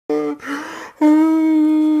I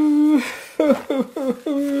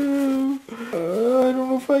don't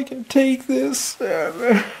know if I can take this.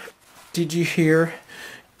 Did you hear?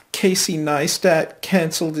 Casey Neistat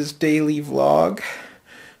canceled his daily vlog.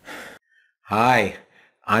 Hi,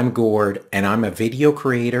 I'm Gord, and I'm a video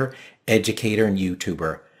creator, educator, and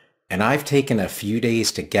YouTuber. And I've taken a few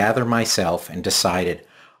days to gather myself and decided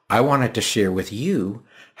I wanted to share with you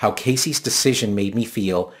how Casey's decision made me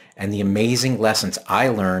feel and the amazing lessons I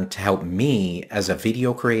learned to help me as a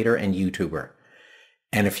video creator and YouTuber.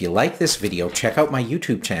 And if you like this video, check out my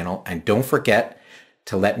YouTube channel and don't forget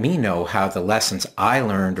to let me know how the lessons I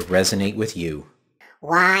learned resonate with you.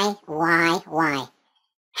 Why?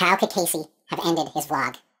 How could Casey have ended his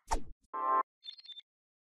vlog?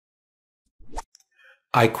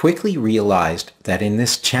 I quickly realized that in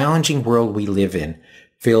this challenging world we live in,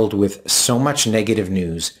 filled with so much negative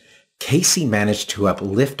news, Casey managed to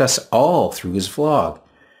uplift us all through his vlog.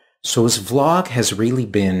 So his vlog has really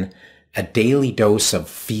been a daily dose of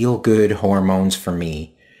feel-good hormones for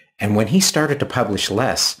me. And when he started to publish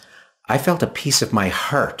less, I felt a piece of my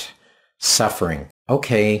heart suffering.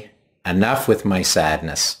 Okay, enough with my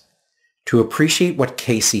sadness. To appreciate what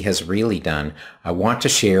Casey has really done, I want to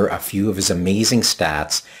share a few of his amazing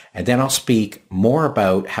stats, and then I'll speak more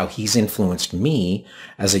about how he's influenced me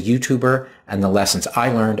as a YouTuber and the lessons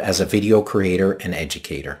I learned as a video creator and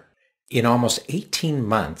educator. In almost 18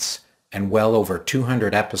 months and well over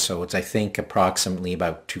 200 episodes, I think approximately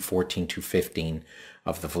about 214, 215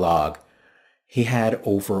 of the vlog, he had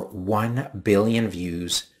over 1 billion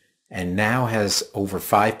views and now has over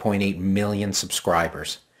 5.8 million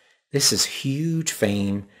subscribers. This is huge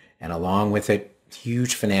fame, and along with it,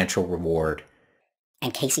 huge financial reward.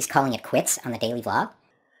 And Casey's calling it quits on the daily vlog?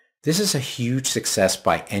 This is a huge success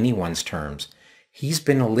by anyone's terms. He's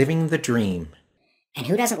been living the dream. And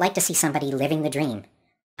who doesn't like to see somebody living the dream?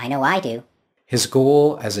 I know I do. His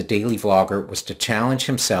goal as a daily vlogger was to challenge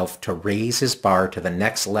himself to raise his bar to the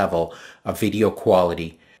next level of video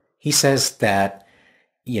quality. He says that,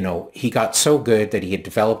 he got so good that he had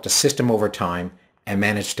developed a system over time and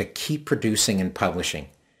managed to keep producing and publishing.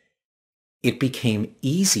 It became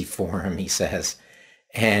easy for him, he says,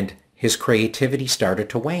 and his creativity started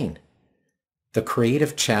to wane. The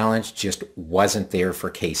creative challenge just wasn't there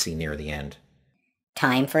for Casey near the end.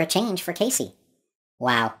 Time for a change for Casey.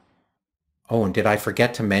 Wow. Oh, and did I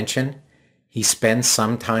forget to mention? He spends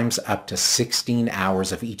sometimes up to 16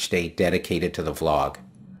 hours of each day dedicated to the vlog.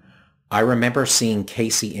 I remember seeing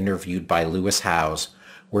Casey interviewed by Lewis Howes,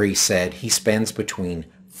 where he said he spends between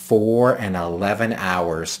 4 and 11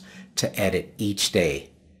 hours to edit each day.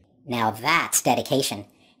 Now that's dedication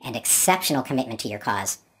and exceptional commitment to your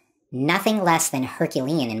cause. Nothing less than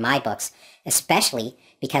Herculean in my books, especially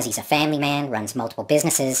because he's a family man, runs multiple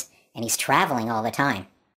businesses, and he's traveling all the time.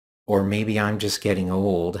 Or maybe I'm just getting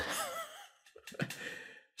old.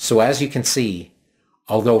 So as you can see,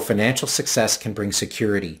 although financial success can bring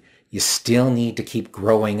security, you still need to keep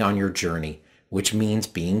growing on your journey, which means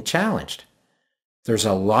being challenged. There's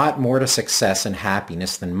a lot more to success and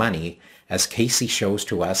happiness than money, as Casey shows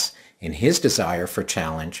to us in his desire for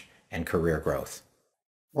challenge and career growth.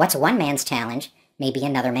 What's one man's challenge may be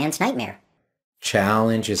another man's nightmare.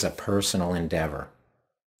 Challenge is a personal endeavor.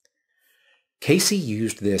 Casey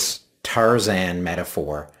used this Tarzan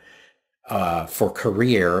metaphor for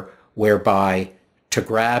career, whereby to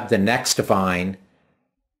grab the next vine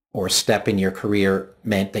or step in your career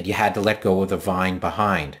meant that you had to let go of the vine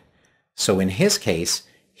behind. So in his case,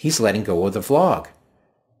 he's letting go of the vlog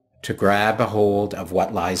to grab a hold of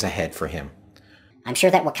what lies ahead for him. I'm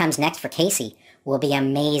sure that what comes next for Casey will be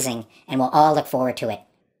amazing, and we'll all look forward to it.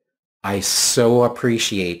 I so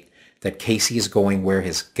appreciate that Casey is going where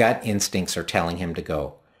his gut instincts are telling him to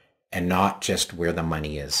go, and not just where the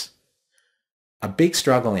money is. A big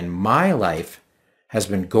struggle in my life has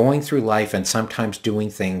been going through life and sometimes doing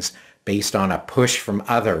things based on a push from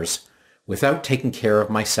others without taking care of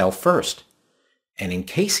myself first. And in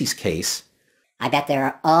Casey's case, I bet there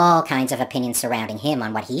are all kinds of opinions surrounding him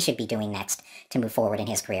on what he should be doing next to move forward in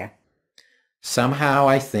his career. Somehow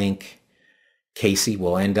I think Casey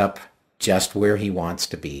will end up just where he wants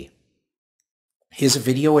to be. His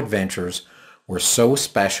video adventures were so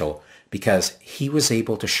special because he was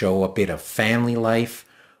able to show a bit of family life,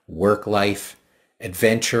 work life,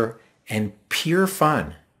 adventure, and pure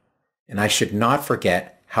fun. And I should not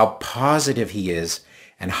forget how positive he is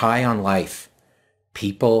and high on life,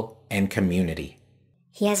 people, and community.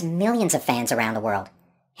 He has millions of fans around the world.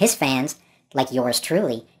 His fans, like yours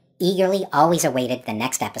truly, eagerly always awaited the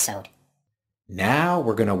next episode. Now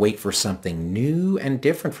we're going to wait for something new and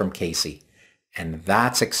different from Casey, and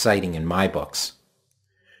that's exciting in my books.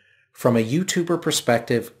 From a YouTuber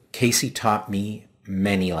perspective, Casey taught me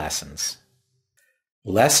many lessons.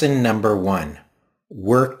 Lesson number 1,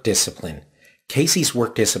 work discipline. Casey's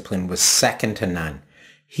work discipline was second to none.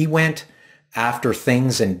 He went after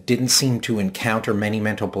things and didn't seem to encounter many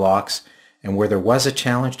mental blocks, and where there was a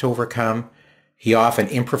challenge to overcome, he often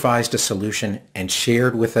improvised a solution and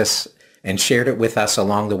shared it with us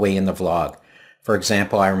along the way in the vlog. For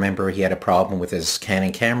example, I remember he had a problem with his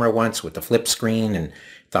Canon camera once with the flip screen and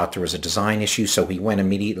thought there was a design issue, so he went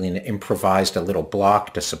immediately and improvised a little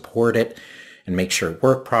block to support it and make sure it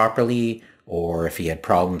worked properly. Or if he had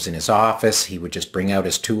problems in his office, he would just bring out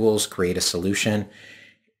his tools, create a solution.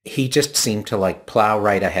 He just seemed to like plow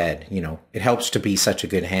right ahead. You know, it helps to be such a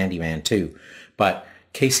good handyman too. But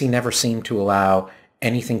Casey never seemed to allow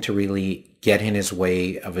anything to really get in his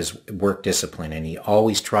way of his work discipline, and he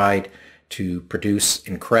always tried to produce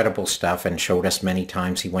incredible stuff and showed us many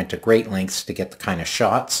times he went to great lengths to get the kind of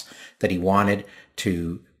shots that he wanted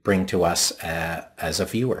to bring to us as a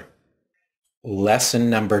viewer. Lesson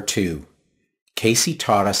number 2. Casey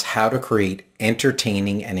taught us how to create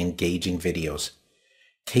entertaining and engaging videos.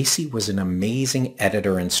 Casey was an amazing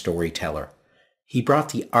editor and storyteller. He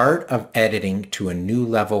brought the art of editing to a new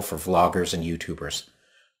level for vloggers and YouTubers.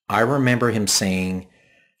 I remember him saying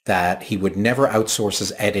that he would never outsource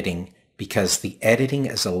his editing because the editing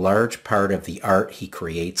is a large part of the art he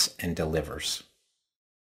creates and delivers.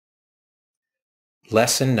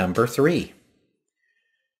 Lesson number 3.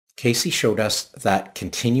 Casey showed us that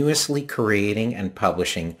continuously creating and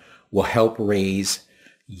publishing will help raise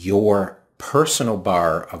your personal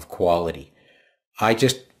bar of quality. I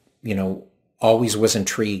just, always was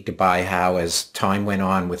intrigued by how, as time went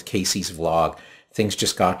on with Casey's vlog, things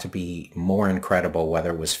just got to be more incredible,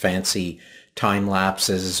 whether it was fancy time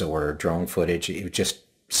lapses or drone footage. It was just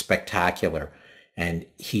spectacular. And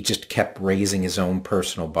he just kept raising his own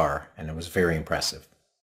personal bar, and it was very impressive.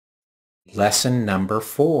 Lesson number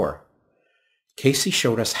 4. Casey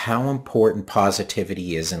showed us how important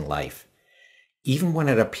positivity is in life. Even when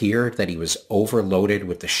it appeared that he was overloaded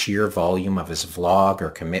with the sheer volume of his vlog or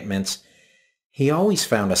commitments, he always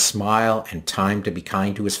found a smile and time to be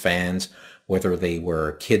kind to his fans, whether they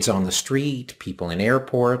were kids on the street, people in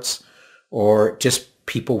airports, or just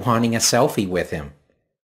people wanting a selfie with him.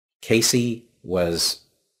 Casey was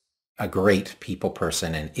a great people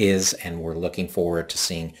person and we're looking forward to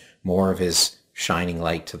seeing more of his shining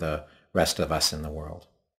light to the rest of us in the world.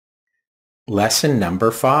 Lesson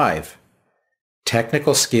number 5.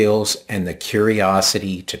 Technical skills and the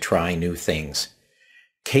curiosity to try new things.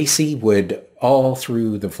 Casey would, all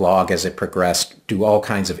through the vlog as it progressed, do all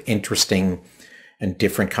kinds of interesting and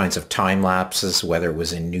different kinds of time lapses, whether it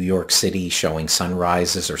was in New York City showing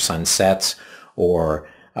sunrises or sunsets, or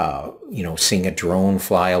seeing a drone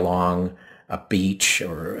fly along a beach,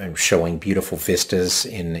 or showing beautiful vistas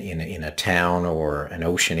in a town or an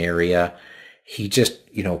ocean area. He just,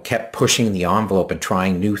 kept pushing the envelope and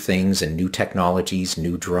trying new things and new technologies,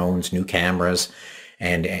 new drones, new cameras.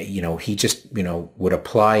 And, he just, would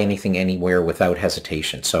apply anything anywhere without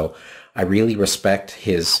hesitation. So I really respect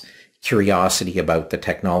his curiosity about the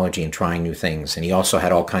technology and trying new things. And he also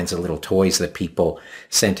had all kinds of little toys that people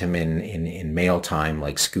sent him in mail time,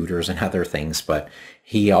 like scooters and other things. But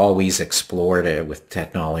he always explored it with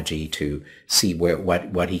technology to see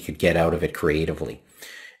what he could get out of it creatively.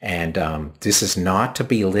 And this is not to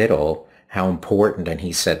belittle how important, and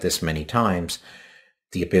he said this many times,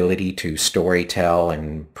 the ability to storytell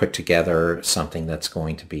and put together something that's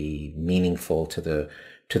going to be meaningful to the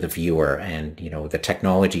viewer. And, the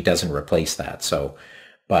technology doesn't replace that. So,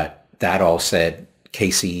 but that all said,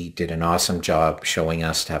 Casey did an awesome job showing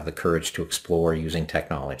us to have the courage to explore using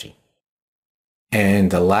technology.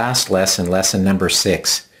 And the last lesson, lesson number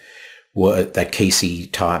 6, that Casey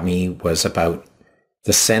taught me was about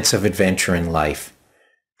the sense of adventure in life,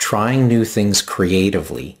 trying new things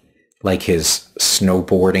creatively, like his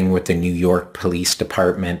snowboarding with the New York Police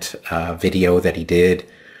Department video that he did,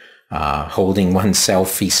 holding one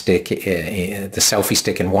selfie stick, the selfie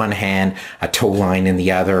stick in one hand, a tow line in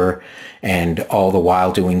the other, and all the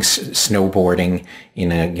while doing snowboarding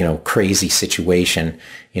in a crazy situation,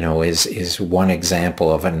 is one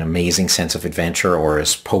example of an amazing sense of adventure. Or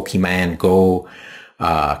his Pokemon Go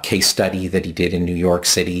case study that he did in New York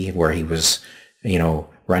City, where he was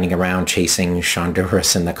running around chasing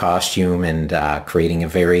Shonduras in the costume and creating a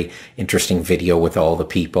very interesting video with all the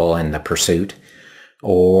people and the pursuit.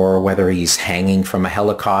 Or whether he's hanging from a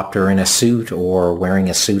helicopter in a suit, or wearing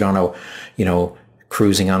a suit on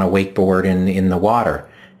cruising on a wakeboard in the water.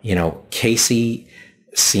 Casey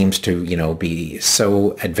seems to, be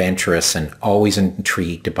so adventurous and always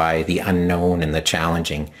intrigued by the unknown and the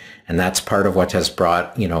challenging. And that's part of what has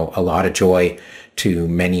brought, a lot of joy to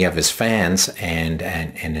many of his fans and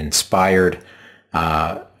inspired,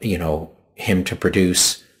 him to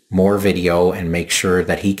produce more video and make sure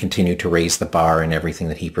that he continued to raise the bar in everything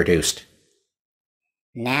that he produced.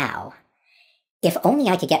 Now, if only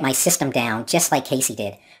I could get my system down just like Casey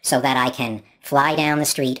did, so that I can fly down the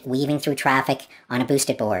street weaving through traffic on a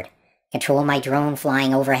boosted board, control my drone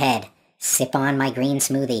flying overhead, sip on my green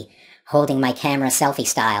smoothie, holding my camera selfie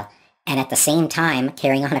style, and at the same time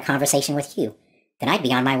carrying on a conversation with you, then I'd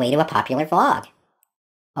be on my way to a popular vlog.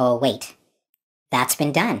 Oh wait, that's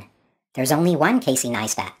been done. There's only one Casey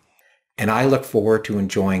Neistat. And I look forward to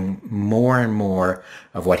enjoying more and more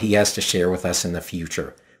of what he has to share with us in the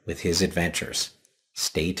future with his adventures.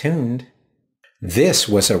 Stay tuned. This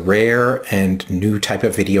was a rare and new type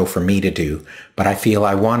of video for me to do, but I feel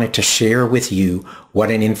I wanted to share with you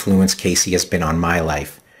what an influence Casey has been on my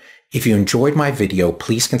life. If you enjoyed my video,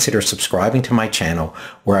 please consider subscribing to my channel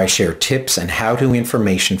where I share tips and how-to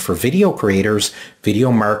information for video creators,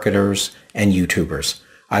 video marketers, and YouTubers.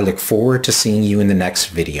 I look forward to seeing you in the next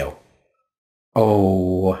video.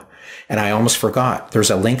 Oh, and I almost forgot. There's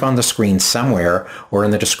a link on the screen somewhere or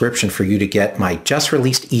in the description for you to get my just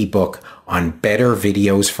released ebook on better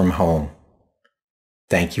videos from home.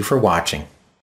 Thank you for watching.